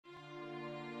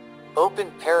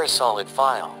Open Parasolid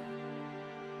file.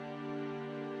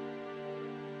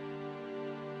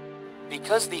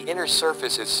 Because the inner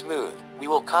surface is smooth, we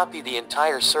will copy the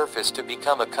entire surface to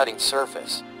become a cutting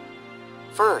surface.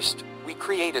 First, we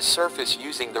create a surface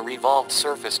using the revolved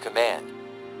surface command.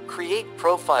 Create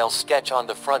profile sketch on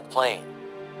the front plane.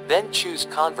 Then choose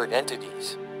Convert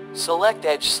Entities. Select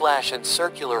edge slash and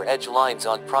circular edge lines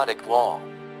on product wall.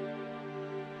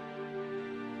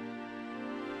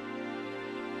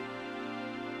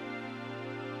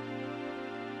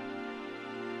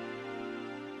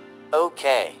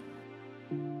 OK.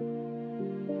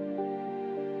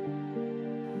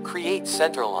 Create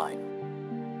centerline.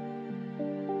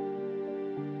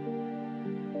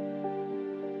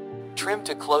 Trim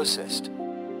to closest.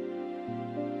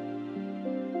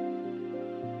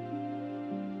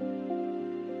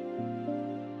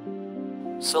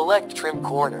 Select trim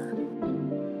corner.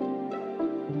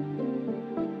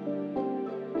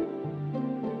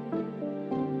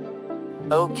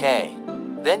 OK.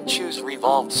 Then choose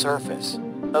revolved surface.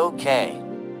 OK.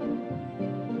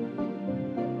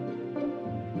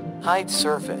 Hide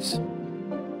surface.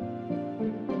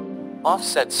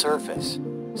 Offset surface.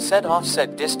 Set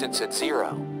offset distance at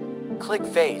 0. Click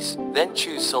face, then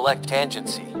choose select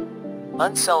tangency.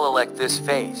 Unselect this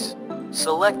face.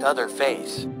 Select other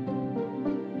face.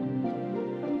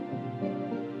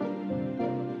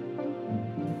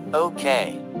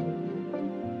 OK.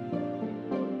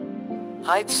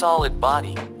 Hide solid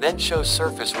body, then show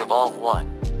surface revolve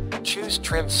 1. Choose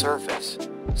trim surface.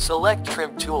 Select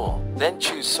trim tool, then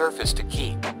choose surface to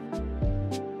keep.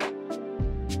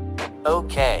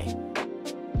 OK.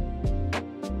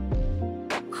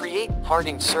 Create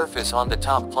parting surface on the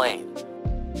top plane.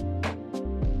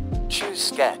 Choose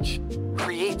sketch.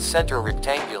 Create center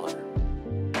rectangular.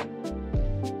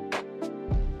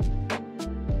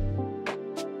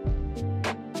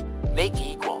 Make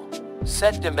equal.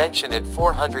 Set dimension at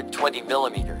 420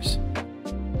 millimeters.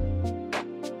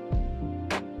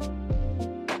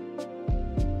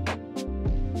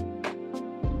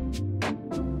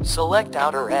 Select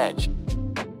outer edge.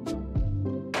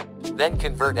 Then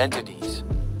convert entities.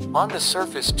 On the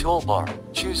surface toolbar,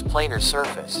 choose planar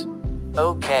surface.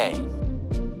 OK.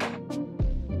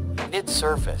 Knit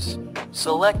surface.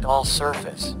 Select all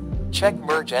surface. Check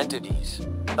merge entities.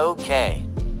 OK.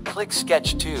 Click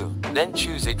sketch 2, then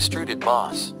choose extruded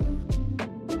boss.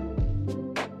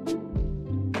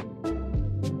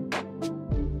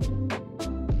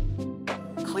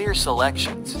 Clear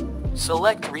selections.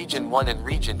 Select region 1 and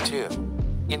region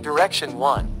 2. In direction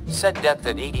 1, set depth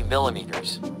at 80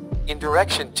 millimeters. In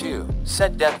direction 2,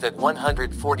 set depth at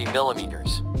 140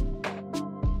 millimeters.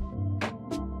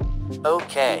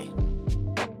 OK.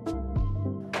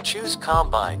 Choose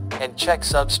combine, and check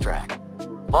subtract.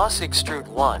 Boss extrude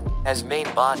 1, as main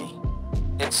body.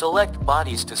 And select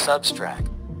bodies to subtract.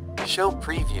 Show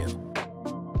preview.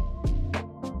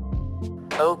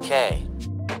 OK.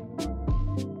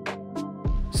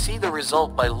 See the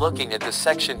result by looking at the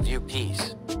section view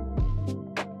piece.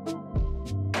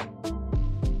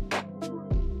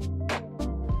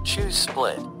 Choose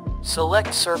split.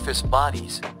 Select surface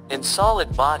bodies, and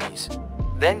solid bodies.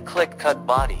 Then click cut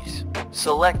bodies.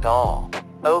 Select all.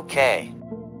 OK.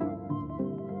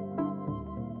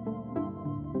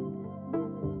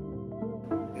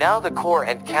 Now the core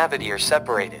and cavity are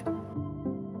separated.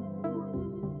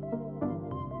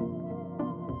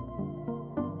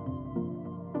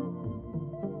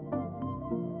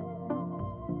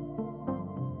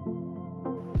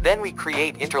 Then we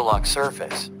create interlock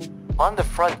surface. On the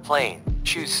front plane,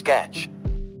 choose sketch.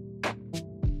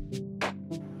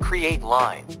 Create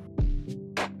line.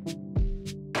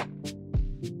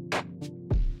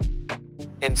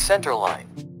 And center line.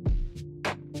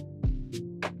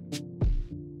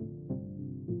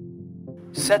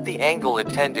 Set the angle at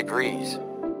 10 degrees.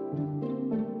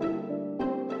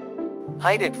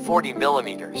 Height at 40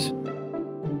 millimeters.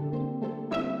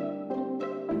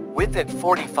 Width at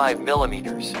 45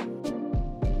 millimeters.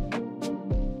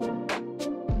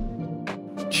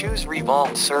 Choose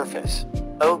revolved surface.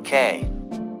 OK.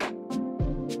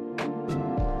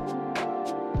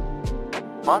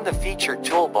 On the feature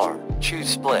toolbar, choose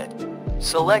split.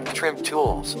 Select trim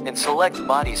tools, and select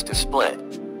bodies to split.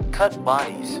 Cut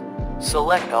bodies.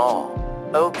 Select all.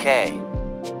 OK.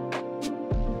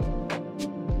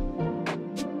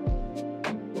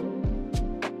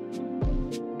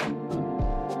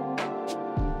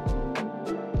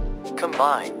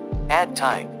 Combine. Add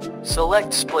type.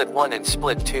 Select split 1 and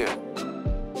split 2.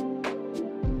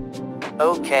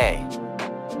 OK.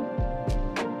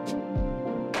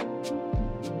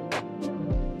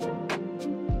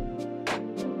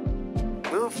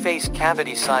 Move face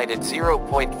cavity side at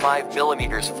 0.5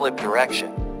 mm flip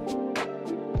direction.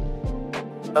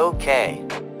 OK.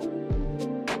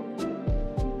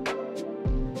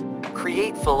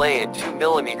 Create fillet at 2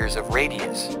 mm of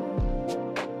radius.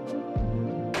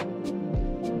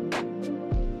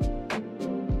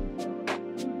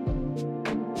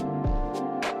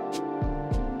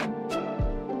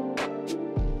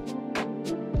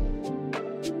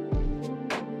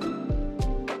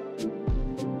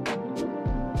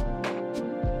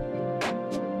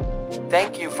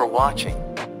 Thank you for watching.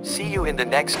 See you in the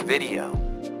next video.